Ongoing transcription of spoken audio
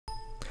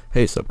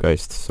Hey, sup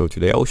guys, so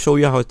today I'll show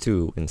you how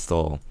to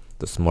install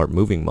the smart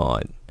moving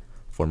mod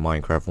for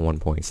Minecraft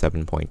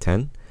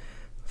 1.7.10.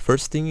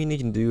 First thing you need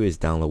to do is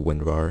download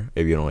Winrar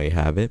if you don't already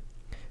have it,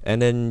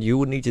 and then you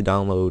would need to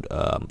download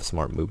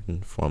smart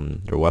moving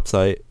from their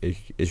website.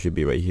 It should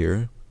be right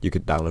here. You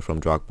could download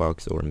from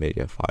Dropbox or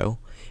media file,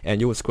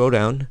 and you will scroll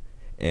down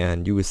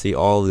and you will see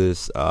all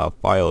these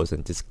files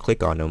and just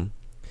click on them.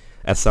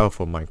 Except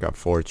for Minecraft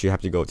Forge, you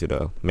have to go to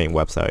the main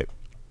website,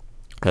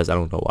 because I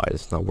don't know why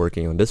it's not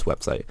working on this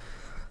website.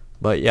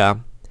 But yeah,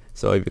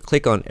 so if you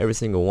click on every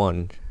single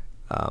one,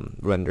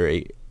 render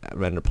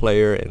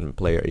player and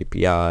player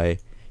API,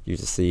 you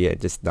just see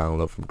it, just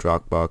download from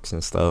Dropbox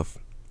and stuff.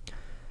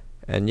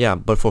 And yeah,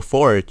 but for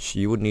Forge,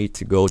 you would need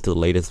to go to the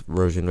latest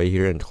version right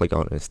here and click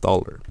on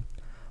installer,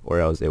 or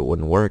else it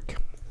wouldn't work.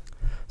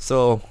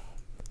 So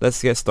let's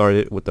get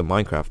started with the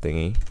Minecraft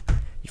thingy.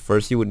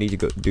 First you would need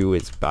to do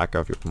is back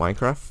off your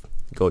Minecraft,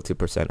 go to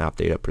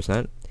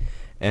 %appdata%,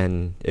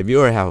 and if you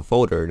already have a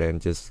folder, then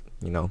just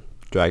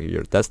drag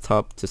your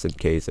desktop just in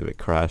case if it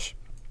crash,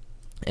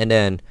 and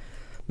then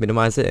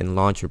minimize it and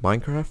launch your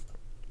Minecraft.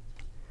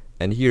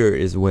 And here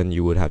is when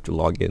you would have to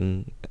log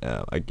in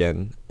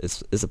again.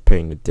 It's a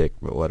pain in the dick,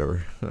 but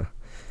whatever.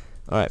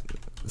 Alright,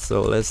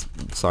 so let's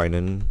sign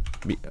in.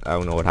 I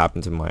don't know what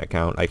happened to my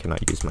account. I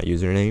cannot use my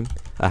username.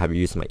 I have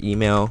used my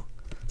email,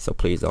 so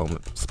please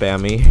don't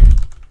spam me.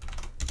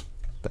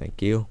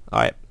 Thank you.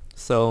 Alright,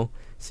 so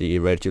see,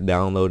 ready to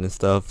download and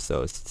stuff,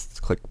 so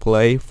click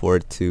play for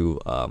it to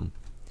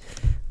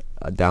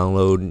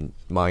download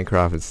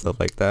Minecraft and stuff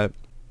like that.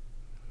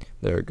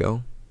 There we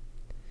go,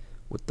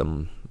 with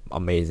the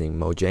amazing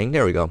Mojang.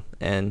 There we go.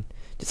 And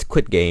just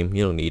quit game,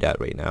 you don't need that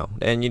right now.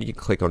 Then you need to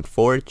click on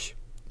Forge,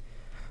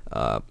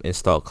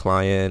 install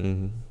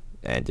client,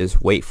 and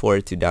just wait for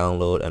it to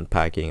download,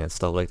 unpacking and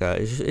stuff like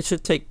that. It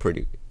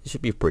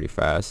should be pretty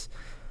fast.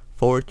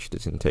 Forge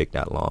doesn't take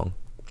that long.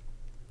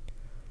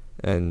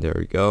 And there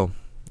we go,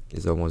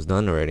 it's almost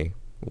done already.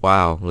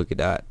 Wow, look at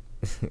that.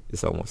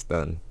 It's almost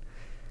done.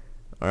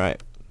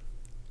 Alright,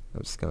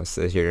 I'm just gonna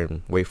sit here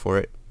and wait for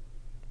it.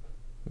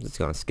 I'm just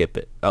gonna skip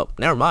it. Oh,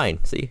 never mind,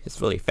 see, it's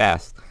really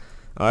fast.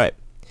 Alright,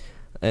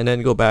 and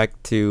then go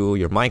back to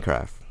your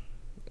Minecraft,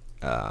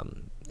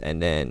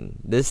 and then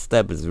this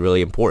step is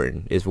really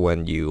important, is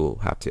when you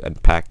have to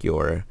unpack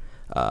your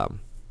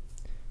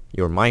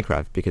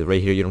Minecraft, because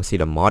right here you don't see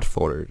the mod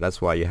folder.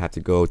 That's why you have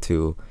to go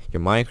to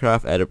your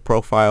Minecraft, edit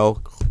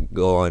profile,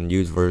 go on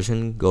use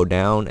version, go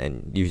down,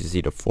 and you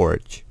see the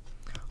Forge.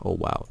 Oh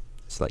wow,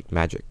 it's like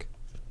magic.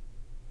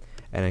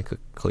 And then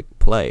click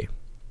play.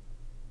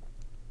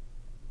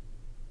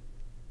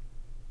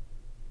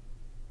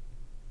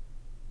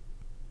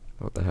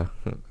 What the hell?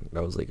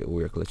 That was like a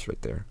weird glitch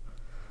right there.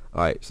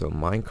 Alright, so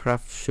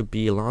Minecraft should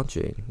be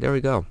launching. There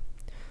we go.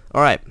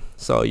 Alright,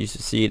 so you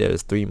should see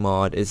there's 3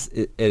 mod.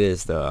 It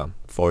is the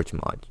Forge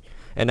mod.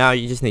 And now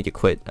you just need to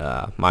quit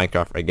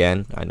Minecraft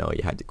again. I know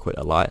you had to quit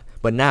a lot,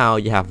 but now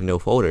you have no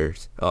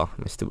folders. Oh,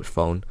 my stupid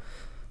phone.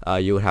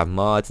 You would have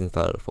mods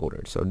instead of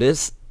folders. So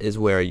this is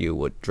where you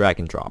would drag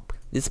and drop.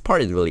 This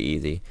part is really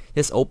easy.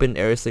 Just open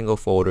every single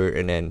folder,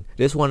 and then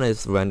this one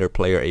is render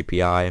player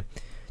API.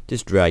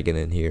 Just drag it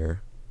in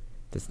here.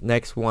 This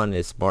next one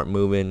is smart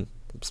moving.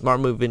 Smart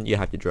moving, you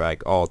have to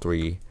drag all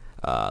 3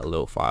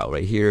 little file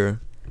right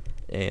here.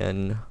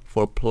 And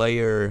for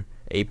player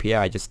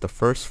API, just the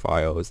first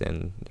files,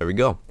 and there we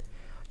go.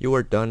 You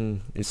are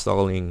done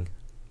installing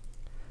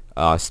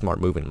smart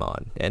moving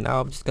mod. And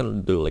now I'm just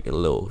gonna do like a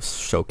little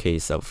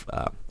showcase of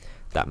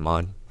that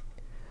mod.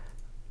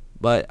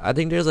 But I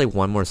think there's like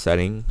one more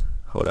setting.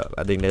 Hold up,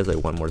 I think there's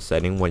like one more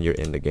setting when you're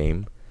in the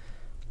game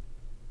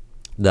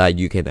that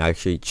you can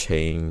actually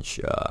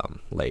change,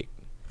 like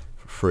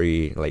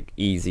free, like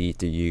easy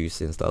to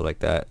use and stuff like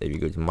that. If you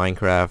go to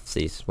Minecraft,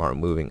 say smart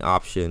moving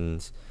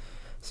options.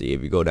 See,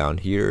 if you go down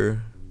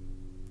here,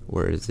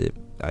 where is it?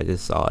 I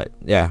just saw it.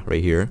 Yeah,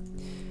 right here.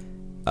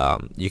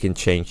 You can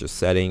change the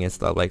setting and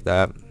stuff like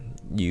that.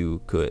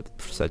 You could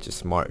set a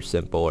smart,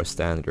 simple, or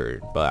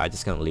standard, but I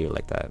just gonna leave it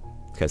like that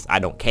because I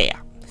don't care.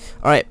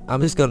 Alright,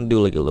 I'm just gonna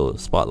do like a little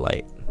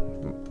spotlight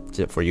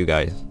for you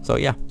guys. So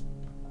yeah.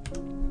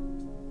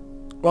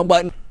 Wrong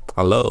button.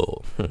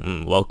 Hello.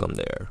 Welcome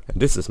there.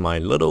 And this is my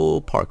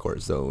little parkour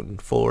zone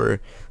for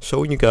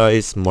showing you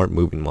guys smart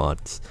moving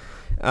mods.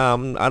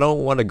 I don't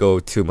want to go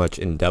too much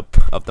in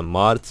depth of the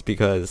mods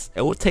because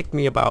it will take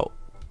me about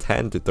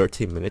 10 to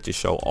 13 minutes to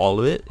show all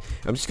of it.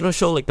 I'm just gonna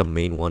show like the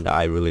main one that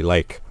I really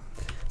like.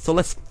 So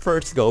let's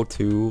first go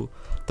to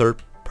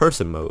third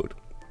person mode.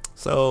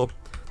 So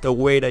the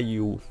way that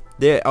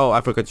oh,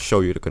 I forgot to show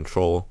you the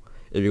control.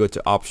 If you go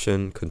to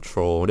option,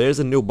 control, there's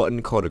a new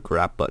button called the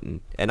grab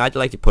button, and I'd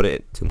like to put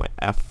it to my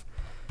F.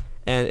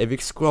 And if you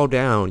scroll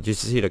down, you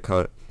see the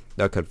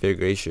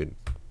configuration.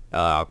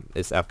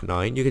 It's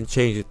F9. You can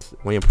change it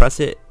when you press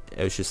it.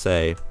 It should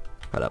say,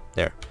 hold up,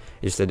 there.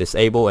 You should say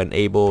disable,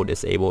 enable,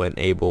 disable,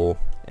 enable,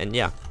 and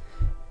yeah.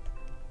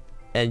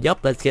 And yup,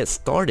 let's get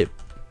started,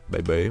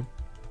 baby.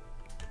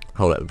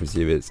 Hold up, let me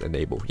see if it's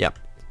enabled. Yep.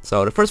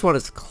 So the first one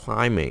is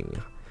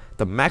climbing.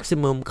 the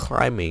maximum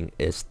climbing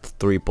is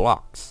 3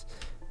 blocks.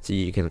 So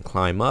you can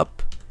climb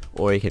up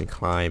or you can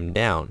climb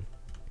down.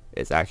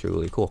 It's actually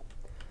really cool.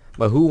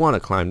 But who want to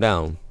climb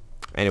down?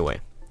 Anyway,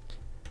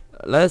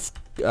 let's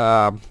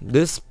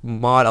this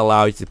mod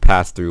allows you to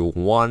pass through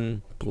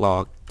 1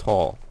 block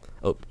tall.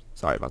 Oh,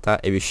 sorry about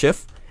that. If you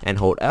shift and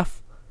hold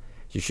F,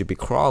 you should be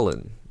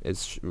crawling.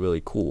 It's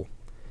really cool.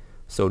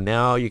 So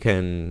now you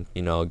can,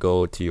 you know,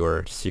 go to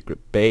your secret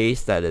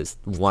base that is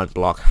 1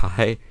 block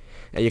high,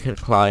 and you can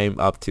climb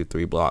up to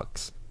 3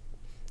 blocks.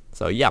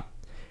 So yeah.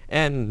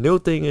 And new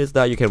thing is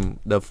that you can,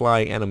 the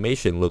flying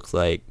animation looks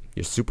like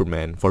you're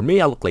Superman. For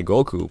me, I look like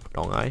Goku,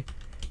 don't I?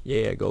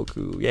 Yeah,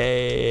 Goku.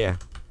 Yeah,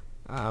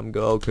 I'm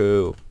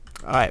Goku.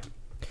 Alright.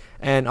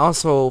 And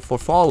also for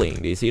falling,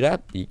 do you see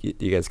that?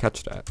 You guys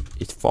catch that?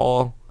 It's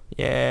fall.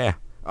 Yeah.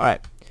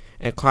 Alright.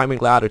 And climbing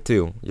ladder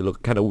too. You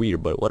look kind of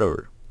weird, but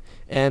whatever.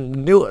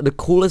 And the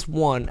coolest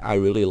one I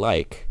really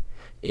like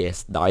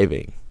is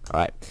diving.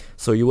 Alright.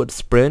 So you would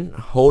sprint,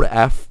 hold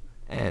F,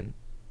 and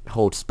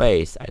hold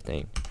space, I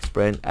think.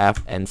 Sprint,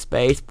 F, and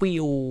space.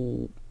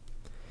 Wheel.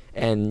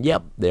 And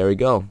yep, there we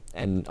go.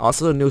 And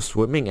also the new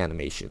swimming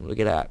animation. Look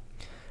at that.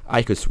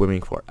 I could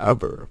swimming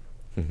forever.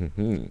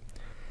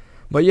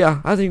 But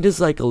yeah, I think this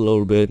is like a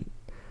little bit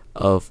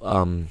of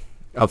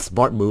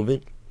smart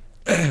moving.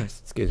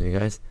 Excuse me,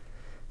 guys.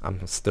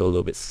 I'm still a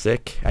little bit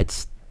sick. I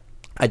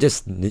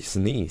just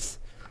sneeze.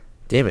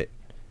 Damn it.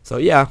 So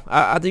yeah,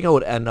 I think I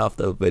would end off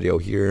the video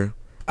here.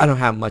 I don't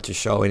have much to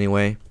show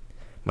anyway.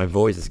 My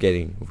voice is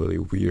getting really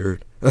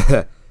weird.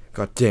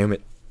 God damn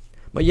it.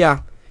 But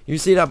yeah, you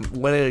see that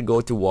when I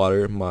go to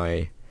water,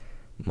 my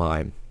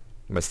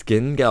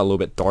skin got a little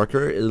bit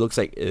darker. It looks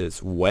like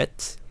it's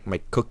wet.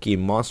 My Cookie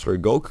Monster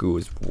Goku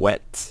is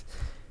wet.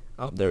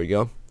 Oh, there we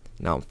go.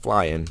 Now I'm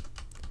flying.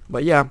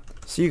 But yeah,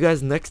 see you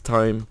guys next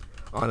time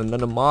on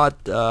another mod.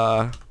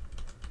 I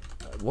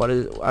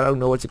don't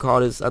know what to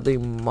call this. I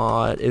think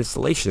mod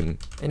installation.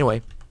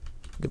 Anyway,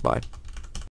 goodbye.